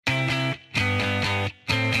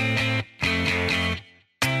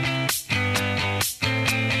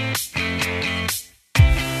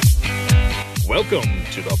Welcome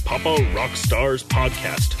to the Papa Rockstars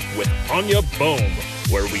podcast with Anya Bohm,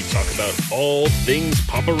 where we talk about all things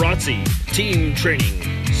paparazzi, team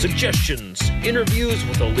training, suggestions, interviews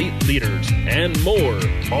with elite leaders, and more,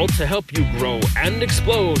 all to help you grow and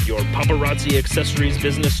explode your paparazzi accessories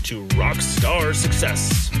business to rockstar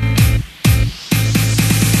success.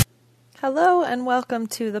 Hello and welcome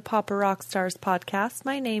to the Papa Rockstars podcast.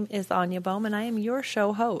 My name is Anya Bohm and I am your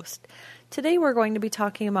show host. Today we're going to be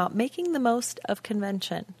talking about making the most of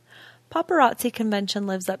convention. Paparazzi Convention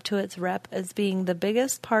lives up to its rep as being the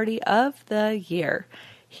biggest party of the year.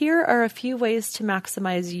 Here are a few ways to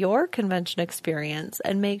maximize your convention experience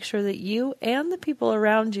and make sure that you and the people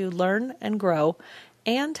around you learn and grow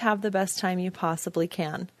and have the best time you possibly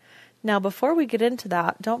can. Now, before we get into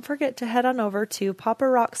that, don't forget to head on over to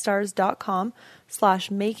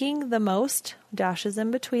paparockstars.com/makingthemost, dashes in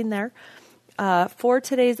between there, for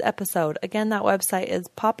today's episode. Again, that website is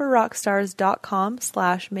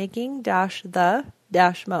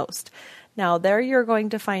paparockstars.com/making-the-most. Now, there you're going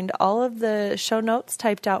to find all of the show notes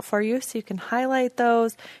typed out for you, so you can highlight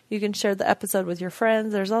those. You can share the episode with your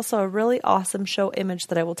friends. There's also a really awesome show image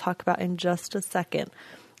that I will talk about in just a second.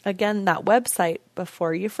 Again, that website,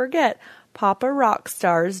 before you forget,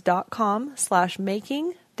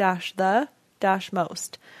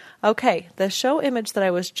 paparockstars.com/making-the-most. Okay, the show image that I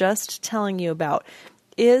was just telling you about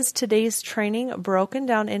is today's training broken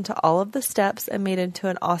down into all of the steps and made into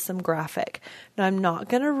an awesome graphic. Now, I'm not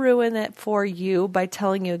going to ruin it for you by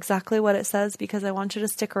telling you exactly what it says because I want you to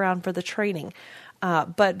stick around for the training.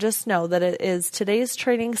 But just know that it is today's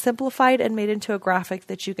training simplified and made into a graphic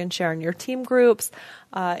that you can share in your team groups,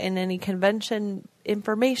 in any convention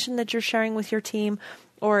information that you're sharing with your team,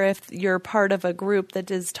 or if you're part of a group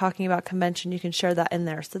that is talking about convention, you can share that in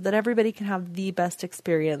there so that everybody can have the best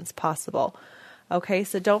experience possible. Okay,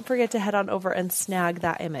 so don't forget to head on over and snag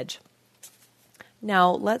that image.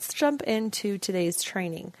 Now, let's jump into today's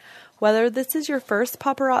training. Whether this is your first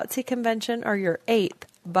paparazzi convention or your 8th,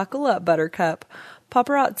 buckle up, Buttercup.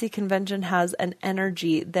 Paparazzi Convention has an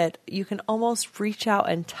energy that you can almost reach out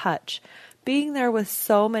and touch. Being there with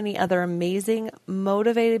so many other amazing,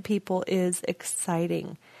 motivated people is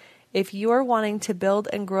exciting. If you are wanting to build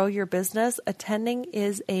and grow your business, attending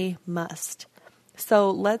is a must. So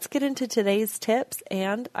let's get into today's tips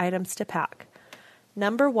and items to pack.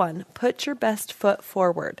 Number 1, put your best foot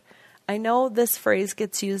forward. I know this phrase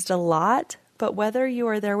gets used a lot, but whether you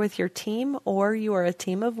are there with your team or you are a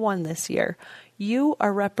team of one this year, you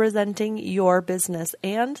are representing your business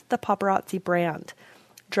and the paparazzi brand.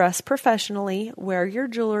 Dress professionally, wear your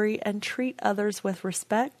jewelry, and treat others with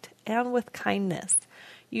respect and with kindness.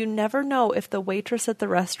 You never know if the waitress at the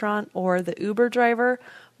restaurant or the Uber driver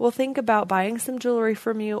will think about buying some jewelry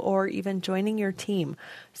from you or even joining your team.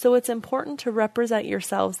 So it's important to represent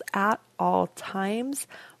yourselves at all times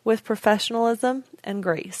with professionalism and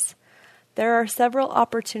grace. There are several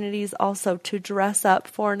opportunities also to dress up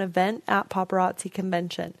for an event at Paparazzi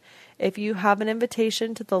Convention. If you have an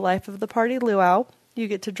invitation to the Life of the Party Luau, you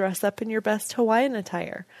get to dress up in your best Hawaiian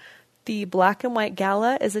attire. The Black and White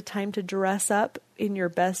Gala is a time to dress up in your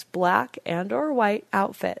best black and or white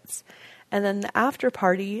outfits. And then the after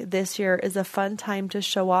party this year is a fun time to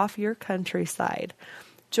show off your countryside.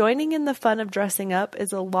 Joining in the fun of dressing up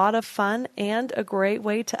is a lot of fun and a great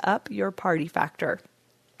way to up your party factor.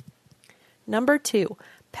 Number 2,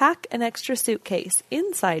 pack an extra suitcase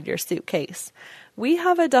inside your suitcase. We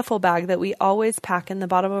have a duffel bag that we always pack in the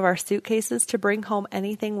bottom of our suitcases to bring home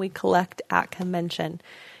anything we collect at convention.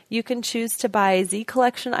 You can choose to buy Z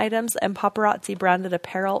Collection items and paparazzi branded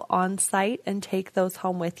apparel on site and take those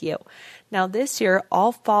home with you. Now this year,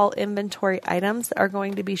 all fall inventory items are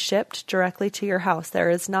going to be shipped directly to your house. There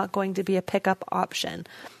is not going to be a pickup option,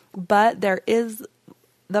 but there is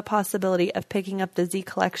the possibility of picking up the Z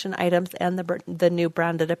Collection items and the new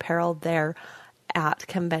branded apparel there at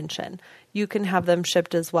convention. You can have them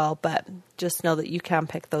shipped as well, but just know that you can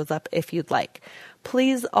pick those up if you'd like.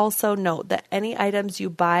 Please also note that any items you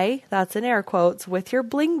buy, that's in air quotes, with your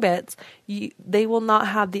bling bits, they will not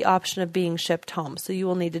have the option of being shipped home, so you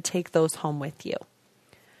will need to take those home with you.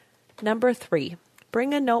 Number 3,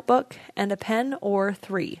 bring a notebook and a pen or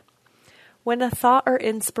 3. When a thought or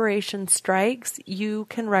inspiration strikes, you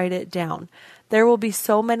can write it down. There will be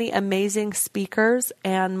so many amazing speakers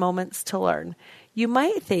and moments to learn. You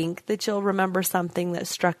might think that you'll remember something that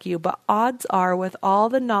struck you, but odds are with all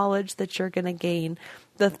the knowledge that you're going to gain,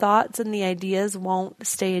 the thoughts and the ideas won't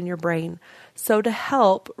stay in your brain. So to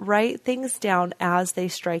help, write things down as they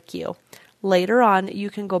strike you. Later on, you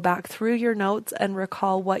can go back through your notes and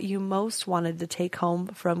recall what you most wanted to take home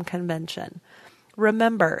from convention.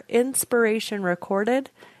 Remember, inspiration recorded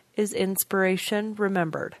is inspiration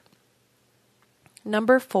remembered.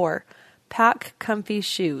 Number 4, pack comfy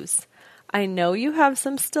shoes. I know you have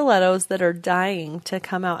some stilettos that are dying to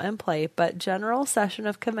come out and play, but general session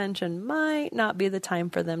of convention might not be the time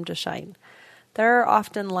for them to shine. There are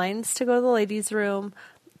often lines to go to the ladies' room,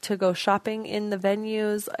 to go shopping in the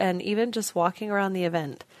venues, and even just walking around the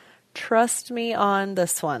event. Trust me on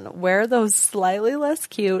this one. Wear those slightly less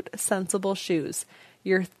cute, sensible shoes.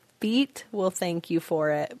 Your feet will thank you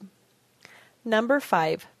for it. Number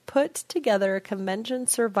 5, put together a convention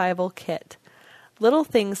survival kit. Little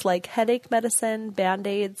things like headache medicine,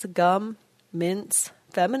 Band-Aids, gum, mints,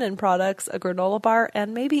 feminine products, a granola bar,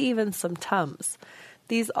 and maybe even some Tums.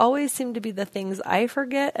 These always seem to be the things I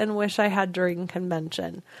forget and wish I had during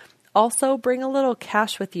convention. Also, bring a little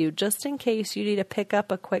cash with you just in case you need to pick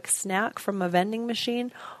up a quick snack from a vending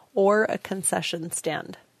machine or a concession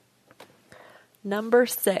stand. Number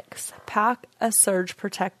 6, pack a surge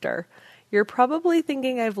protector. You're probably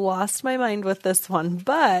thinking I've lost my mind with this one,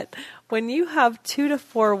 but when you have 2 to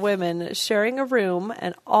 4 women sharing a room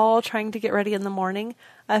and all trying to get ready in the morning,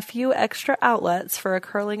 a few extra outlets for a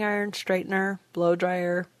curling iron, straightener, blow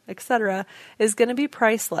dryer, etc. is going to be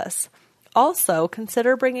priceless. Also,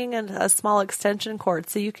 consider bringing in a small extension cord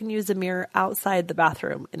so you can use a mirror outside the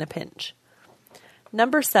bathroom in a pinch.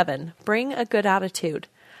 Number 7, bring a good attitude.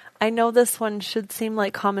 I know this one should seem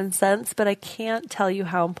like common sense, but I can't tell you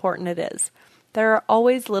how important it is. There are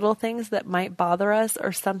always little things that might bother us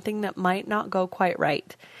or something that might not go quite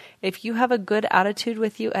right. If you have a good attitude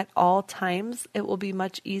with you at all times, it will be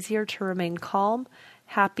much easier to remain calm,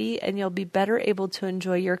 happy, and you'll be better able to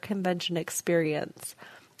enjoy your convention experience.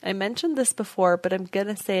 I mentioned this before, but I'm going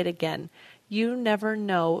to say it again. You never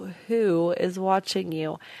know who is watching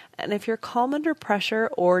you, and if you're calm under pressure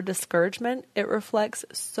or discouragement, it reflects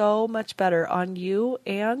so much better on you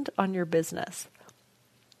and on your business.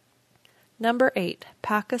 Number 8,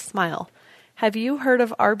 pack a smile. Have you heard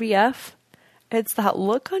of RBF? It's that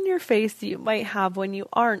look on your face you might have when you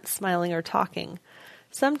aren't smiling or talking.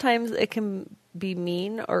 Sometimes it can be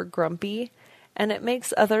mean or grumpy, and it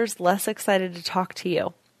makes others less excited to talk to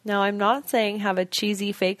you. Now, I'm not saying have a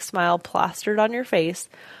cheesy fake smile plastered on your face,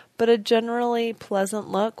 but a generally pleasant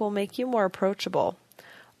look will make you more approachable.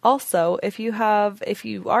 Also, if you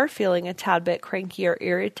are feeling a tad bit cranky or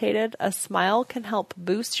irritated, a smile can help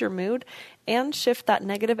boost your mood and shift that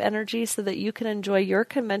negative energy so that you can enjoy your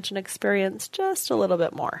convention experience just a little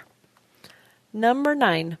bit more. Number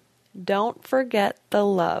 9, don't forget the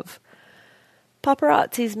love.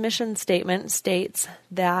 Paparazzi's mission statement states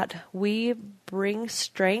that we bring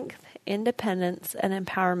strength, independence, and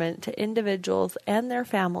empowerment to individuals and their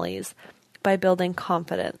families by building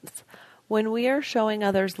confidence. When we are showing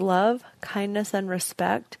others love, kindness, and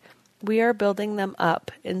respect, we are building them up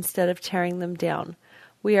instead of tearing them down.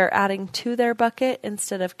 We are adding to their bucket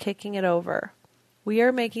instead of kicking it over. We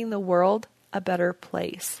are making the world a better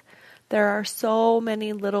place. There are so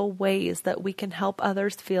many little ways that we can help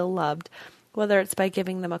others feel loved, whether it's by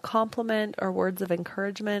giving them a compliment or words of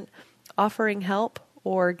encouragement, offering help,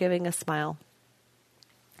 or giving a smile.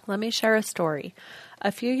 Let me share a story.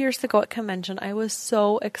 A few years ago at convention, I was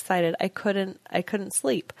so excited I couldn't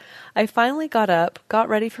sleep. I finally got up, got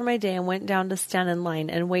ready for my day, and went down to stand in line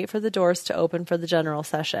and wait for the doors to open for the general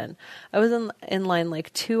session. I was in line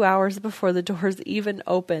like 2 hours before the doors even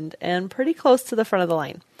opened and pretty close to the front of the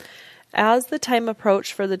line. As the time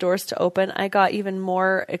approached for the doors to open, I got even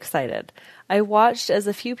more excited. I watched as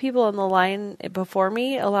a few people in the line before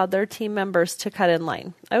me allowed their team members to cut in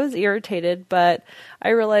line. I was irritated, but I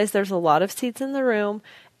realized there's a lot of seats in the room,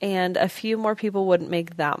 and a few more people wouldn't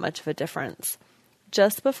make that much of a difference.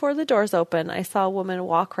 Just before the doors opened, I saw a woman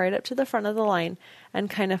walk right up to the front of the line and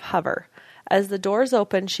kind of hover. As the doors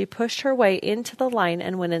opened, she pushed her way into the line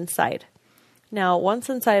and went inside. Now, once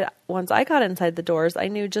I got inside the doors, I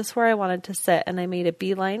knew just where I wanted to sit, and I made a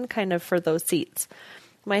beeline kind of for those seats.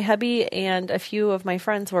 My hubby and a few of my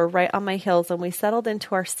friends were right on my heels, and we settled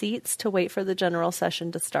into our seats to wait for the general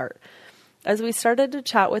session to start. As we started to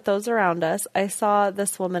chat with those around us, I saw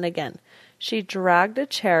this woman again. She dragged a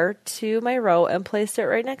chair to my row and placed it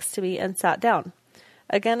right next to me and sat down.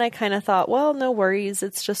 Again, I kind of thought, well, no worries,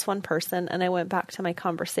 it's just one person, and I went back to my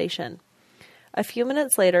conversation. A few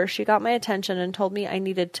minutes later, she got my attention and told me I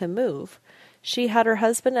needed to move. She had her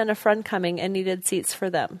husband and a friend coming and needed seats for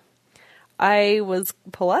them. I was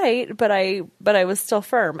polite, but I was still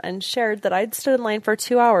firm and shared that I'd stood in line for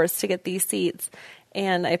 2 hours to get these seats,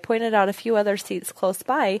 and I pointed out a few other seats close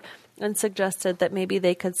by and suggested that maybe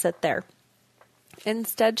they could sit there.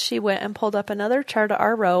 Instead, she went and pulled up another chair to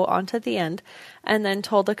our row onto the end and then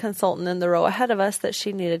told a consultant in the row ahead of us that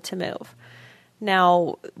she needed to move.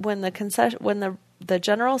 Now, when the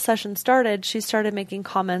general session started, she started making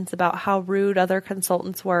comments about how rude other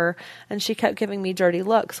consultants were, and she kept giving me dirty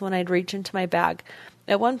looks when I'd reach into my bag.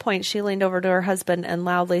 At one point, she leaned over to her husband and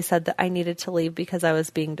loudly said that I needed to leave because I was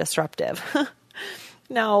being disruptive.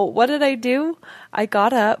 Now, what did I do? I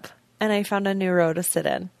got up and I found a new row to sit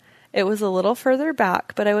in. It was a little further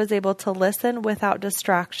back, but I was able to listen without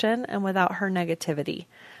distraction and without her negativity.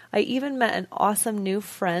 I even met an awesome new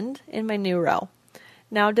friend in my new row.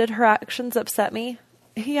 Now, did her actions upset me?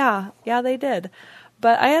 Yeah, they did.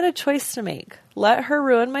 But I had a choice to make. Let her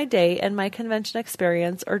ruin my day and my convention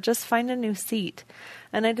experience, or just find a new seat.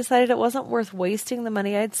 And I decided it wasn't worth wasting the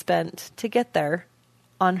money I'd spent to get there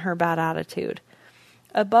on her bad attitude.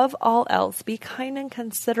 Above all else, be kind and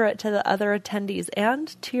considerate to the other attendees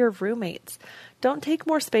and to your roommates. Don't take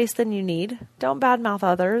more space than you need. Don't badmouth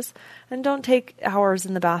others. And don't take hours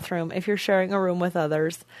in the bathroom if you're sharing a room with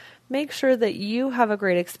others. Make sure that you have a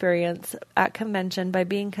great experience at convention by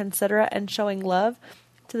being considerate and showing love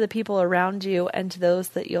to the people around you and to those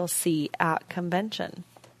that you'll see at convention.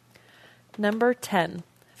 Number 10,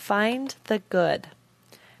 find the good.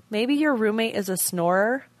 Maybe your roommate is a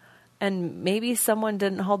snorer, and maybe someone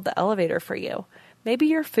didn't hold the elevator for you. Maybe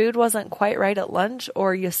your food wasn't quite right at lunch,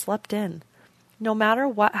 or you slept in. No matter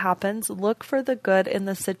what happens, look for the good in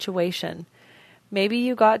the situation. Maybe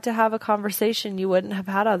you got to have a conversation you wouldn't have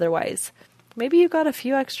had otherwise. Maybe you got a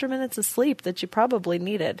few extra minutes of sleep that you probably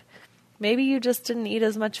needed. Maybe you just didn't eat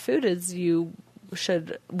as much food as you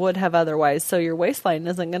would have otherwise, so your waistline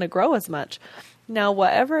isn't going to grow as much. Now,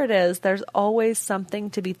 whatever it is, there's always something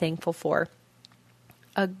to be thankful for.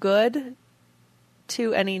 A good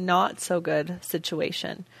to any not so good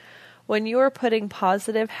situation. When you are putting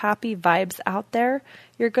positive, happy vibes out there,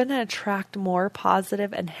 you're going to attract more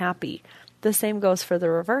positive and happy. The same goes for the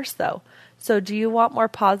reverse, though. So do you want more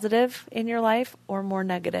positive in your life or more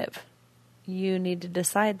negative? You need to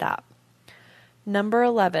decide that. Number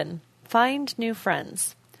 11, find new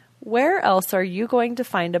friends. Where else are you going to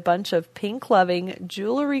find a bunch of pink-loving,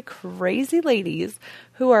 jewelry crazy ladies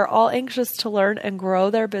who are all anxious to learn and grow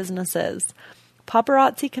their businesses?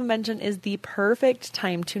 Paparazzi Convention is the perfect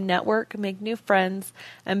time to network, make new friends,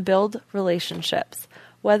 and build relationships.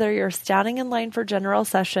 Whether you're standing in line for general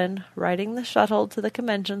session, riding the shuttle to the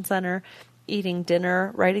convention center, eating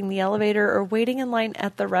dinner, riding the elevator, or waiting in line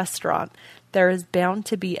at the restaurant, there is bound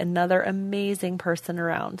to be another amazing person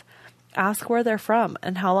around. Ask where they're from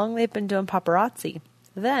and how long they've been doing paparazzi.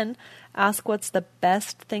 Then, ask what's the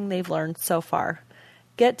best thing they've learned so far.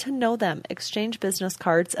 Get to know them, exchange business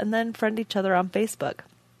cards, and then friend each other on Facebook.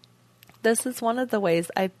 This is one of the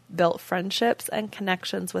ways I've built friendships and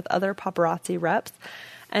connections with other paparazzi reps,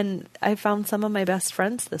 and I found some of my best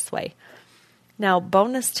friends this way. Now,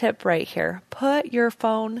 bonus tip right here. Put your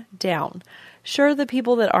phone down. Sure, the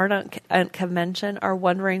people that aren't at convention are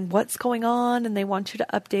wondering what's going on and they want you to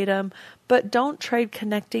update them, but don't trade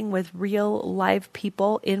connecting with real live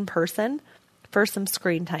people in person for some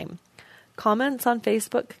screen time. Comments on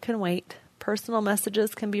Facebook can wait. Personal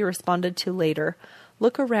messages can be responded to later.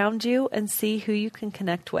 Look around you and see who you can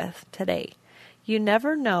connect with today. You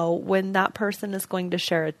never know when that person is going to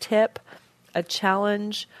share a tip, a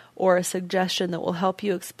challenge, or a suggestion that will help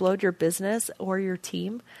you explode your business or your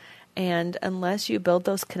team. And unless you build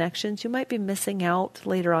those connections, you might be missing out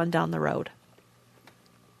later on down the road.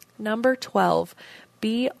 Number 12,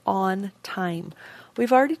 be on time.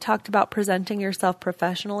 We've already talked about presenting yourself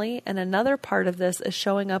professionally, and another part of this is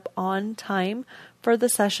showing up on time for the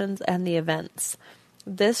sessions and the events.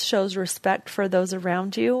 This shows respect for those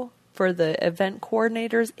around you, for the event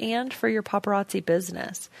coordinators, and for your paparazzi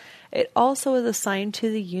business. It also is a sign to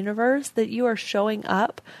the universe that you are showing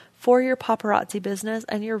up for your paparazzi business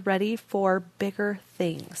and you're ready for bigger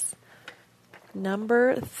things.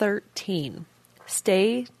 Number 13,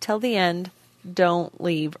 stay till the end. Don't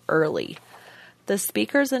leave early. The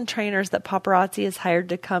speakers and trainers that paparazzi has hired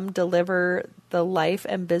to come deliver the life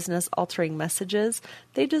and business altering messages,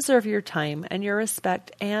 they deserve your time and your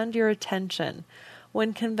respect and your attention.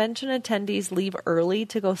 When convention attendees leave early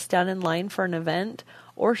to go stand in line for an event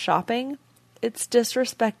or shopping, it's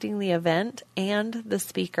disrespecting the event and the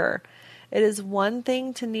speaker. It is one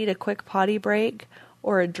thing to need a quick potty break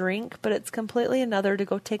or a drink, but it's completely another to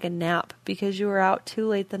go take a nap because you were out too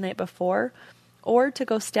late the night before, or to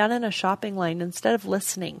go stand in a shopping line instead of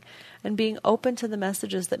listening and being open to the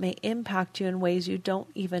messages that may impact you in ways you don't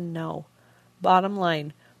even know. Bottom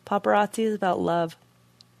line, paparazzi is about love.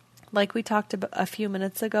 Like we talked about a few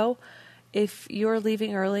minutes ago, if you're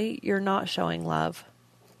leaving early, you're not showing love.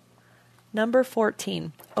 Number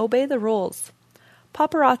 14, obey the rules.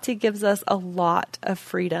 Paparazzi gives us a lot of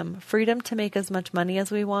freedom. Freedom to make as much money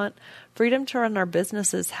as we want. Freedom to run our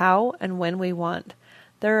businesses how and when we want.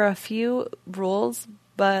 There are a few rules,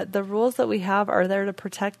 but the rules that we have are there to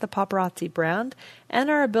protect the paparazzi brand and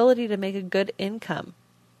our ability to make a good income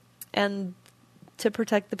and to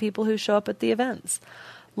protect the people who show up at the events.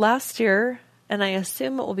 Last year, and I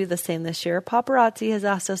assume it will be the same this year, paparazzi has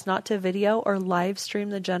asked us not to video or live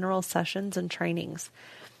stream the general sessions and trainings.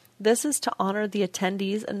 This is to honor the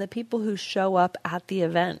attendees and the people who show up at the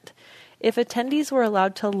event. If attendees were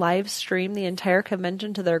allowed to live stream the entire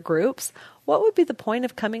convention to their groups, what would be the point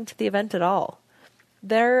of coming to the event at all?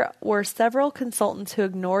 There were several consultants who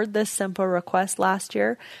ignored this simple request last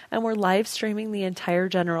year and were live streaming the entire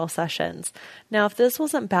general sessions. Now, if this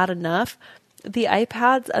wasn't bad enough, the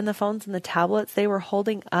iPads and the phones and the tablets they were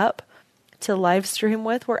holding up to live stream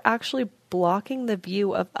with were actually blocking the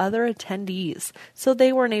view of other attendees, so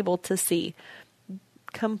they weren't able to see.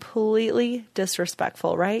 Completely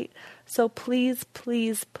disrespectful, right? So please,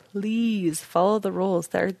 please, please follow the rules.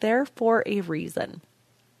 They're there for a reason.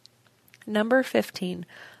 Number 15,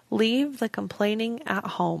 leave the complaining at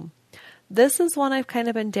home. This is one I've kind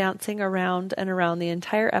of been dancing around and around the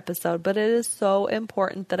entire episode, but it is so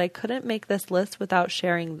important that I couldn't make this list without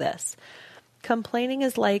sharing this. Complaining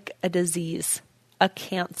is like a disease, a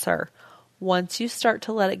cancer. Once you start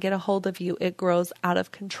to let it get a hold of you, it grows out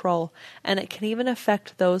of control, and it can even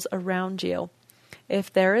affect those around you.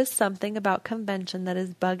 If there is something about convention that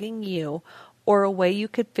is bugging you, or a way you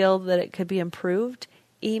could feel that it could be improved,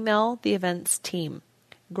 email the events team.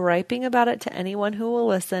 Griping about it to anyone who will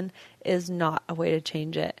listen is not a way to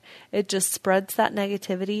change it. It just spreads that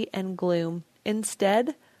negativity and gloom.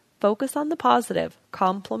 Instead, focus on the positive.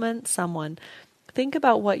 Compliment someone. Think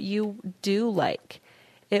about what you do like.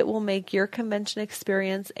 It will make your convention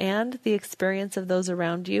experience and the experience of those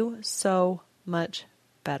around you so much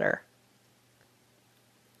better.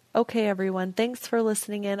 Okay, everyone, thanks for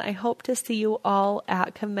listening in. I hope to see you all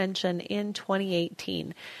at convention in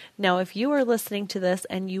 2018. Now, if you are listening to this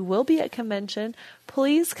and you will be at convention,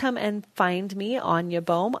 please come and find me, Anya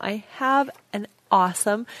Bohm. I have an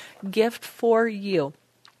awesome gift for you.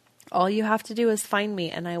 All you have to do is find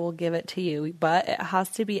me and I will give it to you, but it has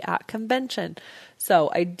to be at convention. So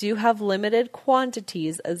I do have limited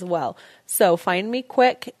quantities as well. So find me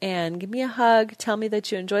quick and give me a hug. Tell me that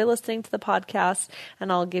you enjoy listening to the podcast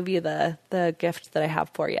and I'll give you the gift that I have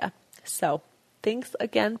for you. So thanks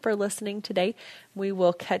again for listening today. We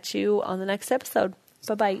will catch you on the next episode.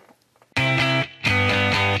 Bye-bye.